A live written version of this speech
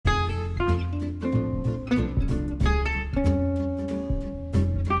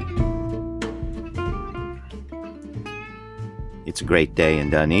It's a great day in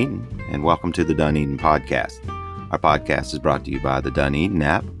Dunedin, and welcome to the Dunedin Podcast. Our podcast is brought to you by the Dunedin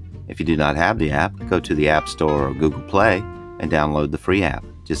app. If you do not have the app, go to the App Store or Google Play and download the free app.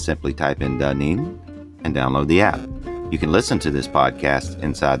 Just simply type in Dunedin and download the app. You can listen to this podcast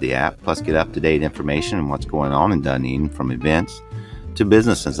inside the app, plus get up-to-date information on what's going on in Dunedin, from events to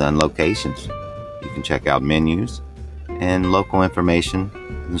businesses and locations. You can check out menus and local information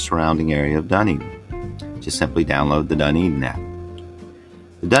in the surrounding area of Dunedin. Just simply download the Dunedin app.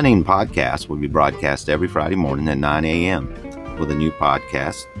 The Dunedin Podcast will be broadcast every Friday morning at 9 a.m. with a new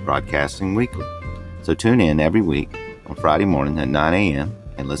podcast broadcasting weekly. So tune in every week on Friday morning at 9 a.m.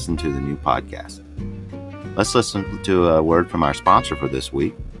 and listen to the new podcast. Let's listen to a word from our sponsor for this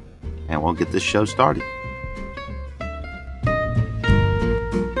week, and we'll get this show started.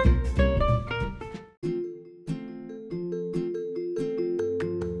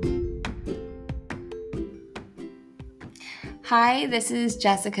 Hi, this is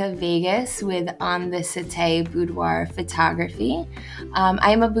Jessica Vegas with On the Cité Boudoir Photography.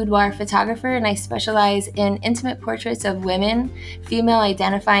 I am a boudoir photographer and I specialize in intimate portraits of women, female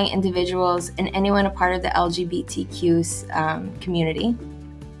identifying individuals, and anyone a part of the LGBTQ community.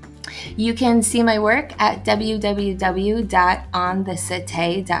 You can see my work at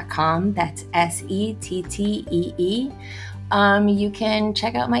www.onthecite.com. That's SETTEE. You can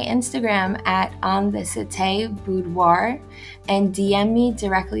check out my Instagram at On the Cité Boudoir and DM me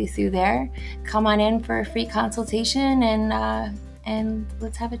directly through there. Come on in for a free consultation and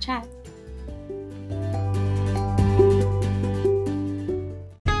let's have a chat.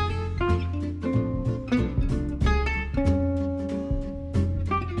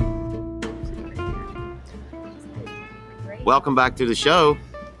 Welcome back to the show.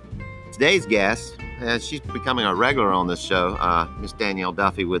 Today's guest, she's becoming a regular on this show, Miss Danielle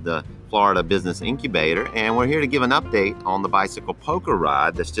Duffy with the Florida Business Incubator, and we're here to give an update on the bicycle poker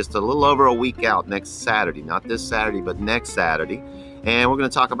ride that's just a little over a week out next Saturday. Not this Saturday, but next Saturday. And we're going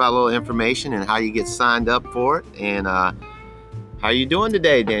to talk about a little information and how you get signed up for it. And how are you doing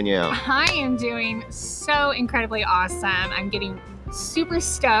today, Danielle? I am doing so incredibly awesome. I'm getting super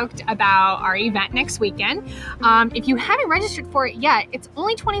stoked about our event next weekend. If you haven't registered for it yet, it's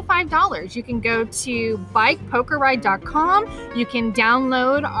only $25. You can go to bikepokerride.com. You can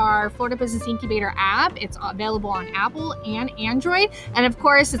download our Florida Business Incubator app. It's available on Apple and Android. And of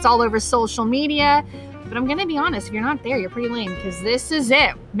course, it's all over social media. But I'm going to be honest, if you're not there, you're pretty lame, because this is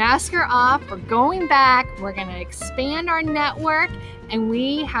it. Masks are off. We're going back. We're going to expand our network. And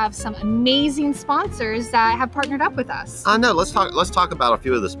we have some amazing sponsors that have partnered up with us. I know. Let's talk about a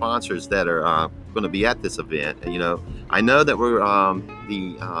few of the sponsors that are going to be at this event. And, I know that we're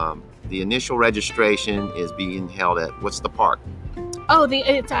the initial registration is being held at what's the park? Oh,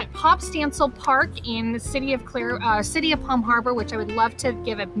 it's at Pop Stansel Park in the city of Palm Harbor, which I would love to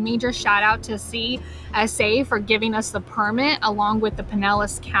give a major shout out to CSA for giving us the permit, along with the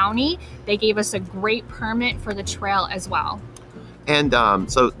Pinellas County. They gave us a great permit for the trail as well. And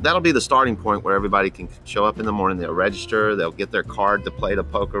so that'll be the starting point where everybody can show up in the morning. They'll register. They'll get their card to play the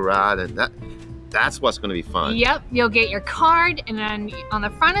poker ride, and that's what's going to be fun. Yep, you'll get your card, and then on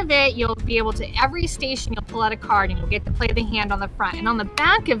the front of it, you'll be able to, every station, you'll pull out a card, and you'll get to play the hand on the front. And on the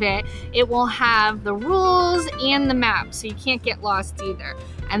back of it, it will have the rules and the map, so you can't get lost either.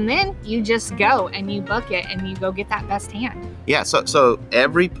 And then you just go and you book it, and you go get that best hand. Yeah, so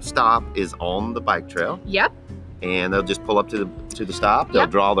every stop is on the bike trail. Yep. And they'll just pull up to the stop. They'll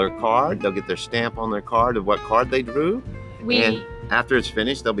draw their card. They'll get their stamp on their card of what card they drew. And after it's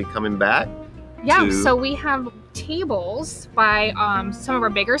finished, they'll be coming back. Yeah, so we have tables by some of our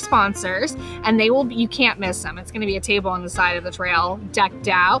bigger sponsors, and you can't miss them. It's going to be a table on the side of the trail, decked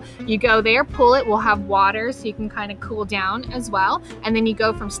out. You go there, pull it. We'll have water so you can kind of cool down as well. And then you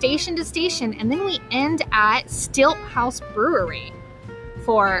go from station to station, and then we end at Stilt House Brewery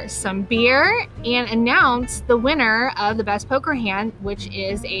for some beer and announce the winner of the best poker hand, which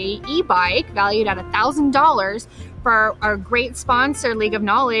is a e-bike valued at $1,000 for our great sponsor, League of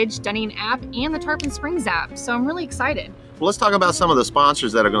Knowledge, Dunedin app, and the Tarpon Springs app. So I'm really excited. Well, let's talk about some of the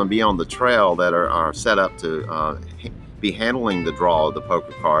sponsors that are going to be on the trail that are set up to be handling the draw of the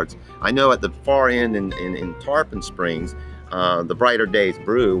poker cards. I know at the far end in Tarpon Springs, the Brighter Days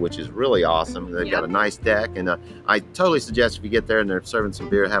Brew, which is really awesome. They've got a nice deck, and I totally suggest if you get there and they're serving some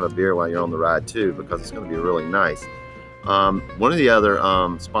beer, have a beer while you're on the ride too, because it's going to be really nice. One of the other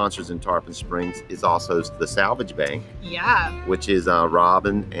sponsors in Tarpon Springs is also the Salvage Bank. Yeah. Which is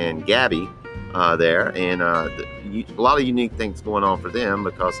Robin and Gabby there, and a lot of unique things going on for them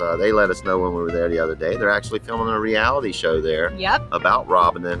because they let us know when we were there the other day. They're actually filming a reality show there about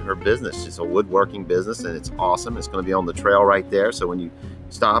Robin and her business. It's a woodworking business, and it's awesome. It's going to be on the trail right there. So when you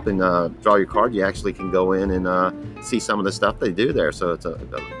stop and draw your card, you actually can go in and see some of the stuff they do there. So it's a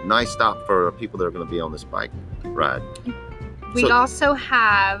nice stop for people that are going to be on this bike ride. We also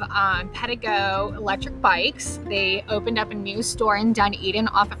have Pedigo electric bikes. They opened up a new store in Dunedin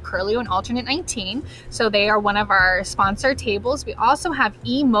off of Curlew and Alternate 19. So they are one of our sponsor tables. We also have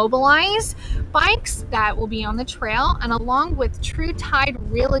E-Mobilize bikes that will be on the trail. And along with True Tide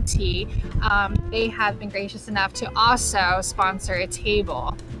Realty, they have been gracious enough to also sponsor a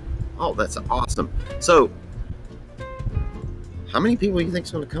table. Oh, that's awesome. So how many people do you think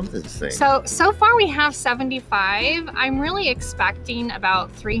is going to come to this thing? So far we have 75. I'm really expecting about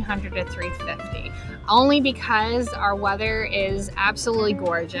 300 to 350, only because our weather is absolutely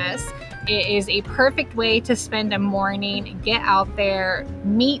gorgeous. It is a perfect way to spend a morning, get out there,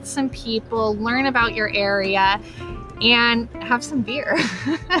 meet some people, learn about your area, and have some beer.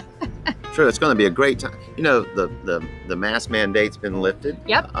 Sure, it's going to be a great time. You know, the mask mandate's been lifted.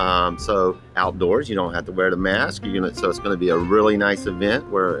 Yep. So outdoors, you don't have to wear the mask. So it's going to be a really nice event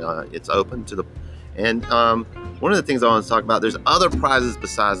where it's open to the. And one of the things I want to talk about, there's other prizes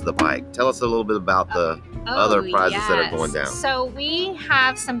besides the bike. Tell us a little bit about the other prizes that are going down. So we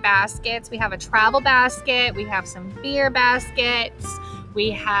have some baskets. We have a travel basket. We have some beer baskets. We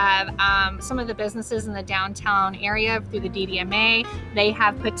have some of the businesses in the downtown area through the DDMA. They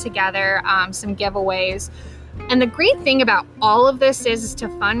have put together some giveaways. And the great thing about all of this is to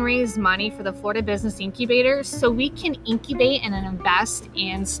fundraise money for the Florida Business Incubator so we can incubate and invest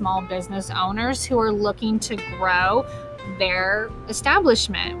in small business owners who are looking to grow their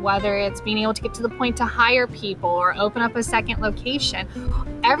establishment, whether it's being able to get to the point to hire people or open up a second location.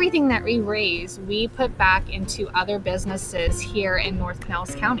 Everything that we raise, we put back into other businesses here in North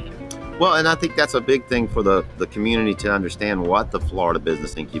Pinellas County. Well, and I think that's a big thing for the community to understand what the Florida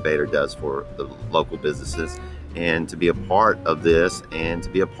Business Incubator does for the local businesses, and to be a part of this and to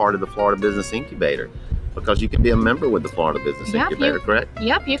be a part of the Florida Business Incubator. Because you can be a member with the Florida Business Incubator, correct?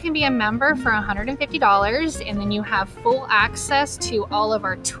 Yep, you can be a member for $150, and then you have full access to all of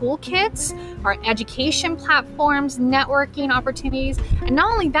our toolkits, our education platforms, networking opportunities, and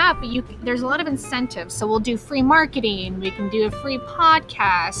not only that, but there's a lot of incentives. So we'll do free marketing, we can do a free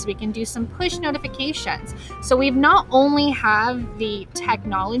podcast, we can do some push notifications. So we've not only have the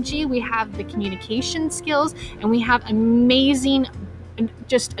technology, we have the communication skills, and we have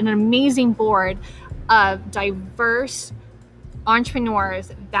just an amazing board of diverse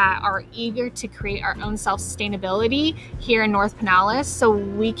entrepreneurs that are eager to create our own self-sustainability here in North Pinellas so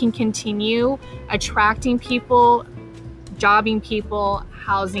we can continue attracting people, jobbing people,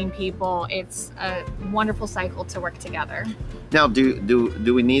 housing people. It's a wonderful cycle to work together. Now,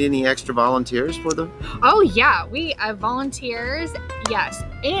 do we need any extra volunteers for the? Oh yeah, we have volunteers, yes.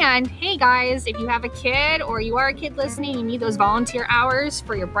 And hey guys, if you have a kid or you are a kid listening, you need those volunteer hours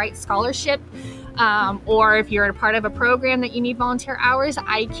for your Bright Scholarship, or if you're a part of a program that you need volunteer hours,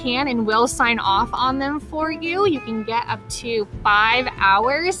 I can and will sign off on them for you. You can get up to 5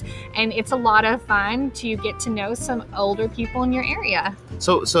 hours, and it's a lot of fun to get to know some older people in your area.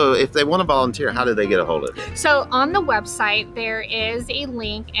 So if they want to volunteer, how do they get a hold of it? So on the website, there is a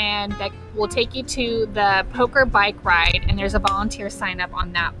link, and that will take you to the poker bike ride, and there's a volunteer sign up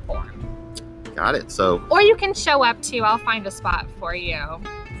on that form. Got it. So, or you can show up too. I'll find a spot for you.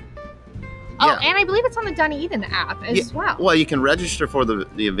 Oh, and I believe it's on the Dunedin app as well. Well, you can register for the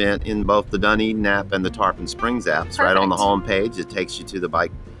event in both the Dunedin app and the Tarpon Springs app. It's right on the home page. It takes you to the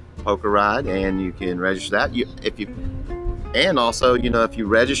bike poker ride, and you can register that. And also, if you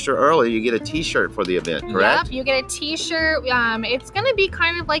register early, you get a T-shirt for the event, correct? Yep, you get a T-shirt. It's going to be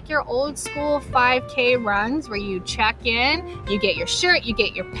kind of like your old school 5K runs where you check in, you get your shirt, you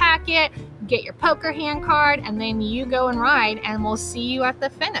get your packet, you get your poker hand card, and then you go and ride, and we'll see you at the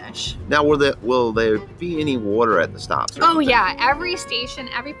finish. Now, will there be any water at the stops? Oh yeah, every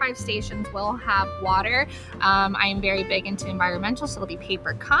 5 stations will have water. I am very big into environmental, so it'll be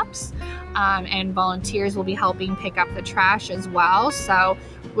paper cups, and volunteers will be helping pick up the trash as well. So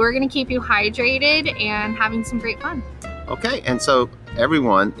we're going to keep you hydrated and having some great fun. Okay, and so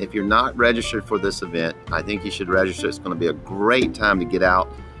everyone, if you're not registered for this event, I think you should register. It's going to be a great time to get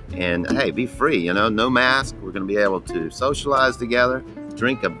out and, hey, be free, no mask. We're going to be able to socialize together,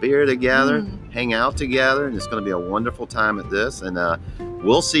 drink a beer together, hang out together, and it's going to be a wonderful time at this. And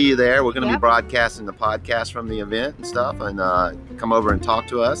we'll see you there. We're going to be broadcasting the podcast from the event and stuff, and come over and talk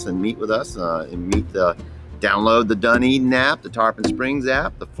to us and meet with us and meet the Download the Dunedin app, the Tarpon Springs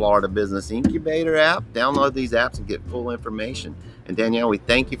app, the Florida Business Incubator app. Download these apps and get full information. And Danielle, we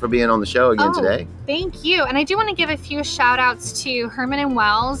thank you for being on the show again today. Thank you. And I do want to give a few shout outs to Herman and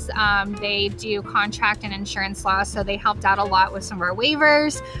Wells. They do contract and insurance law, so they helped out a lot with some of our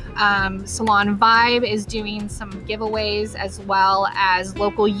waivers. Salon Vibe is doing some giveaways, as well as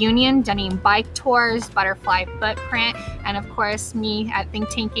Local Union, Dunedin Bike Tours, Butterfly Footprint, and of course me at Think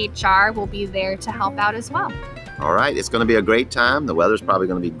Tank HR will be there to help out as well. All right. It's going to be a great time. The weather's probably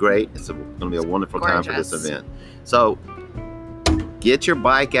going to be great. It's going to be a wonderful time for this event. So get your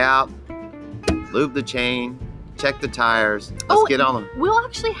bike out, lube the chain, check the tires. Let's get on them. We'll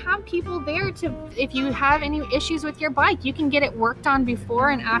actually have people there to, if you have any issues with your bike, you can get it worked on before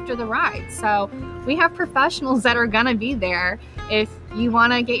and after the ride. So we have professionals that are going to be there if you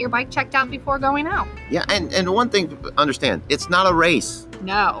want to get your bike checked out before going out. Yeah, and one thing to understand, it's not a race.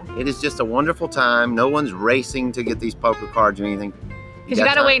 No. It is just a wonderful time. No one's racing to get these poker cards or anything. Because you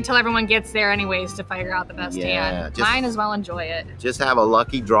got to wait until everyone gets there anyways to figure out the best hand. Might as well enjoy it. Just have a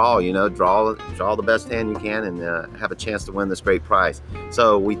lucky draw, draw the best hand you can and have a chance to win this great prize.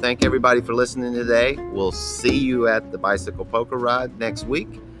 So we thank everybody for listening today. We'll see you at the bicycle poker ride next week,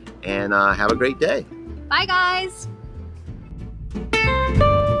 and have a great day. Bye, guys.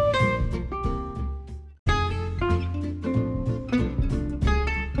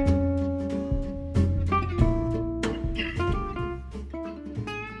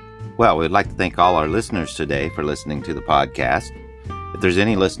 Well, we'd like to thank all our listeners today for listening to the podcast. If there's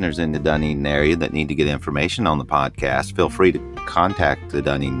any listeners in the Dunedin area that need to get information on the podcast, feel free to contact the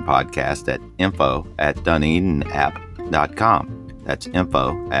Dunedin podcast at info@dunedinapp.com. That's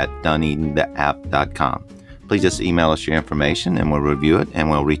info@dunedinapp.com. Please just email us your information and we'll review it, and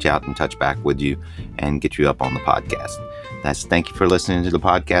we'll reach out and touch back with you and get you up on the podcast. Thank you for listening to the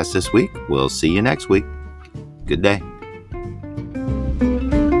podcast this week. We'll see you next week. Good day.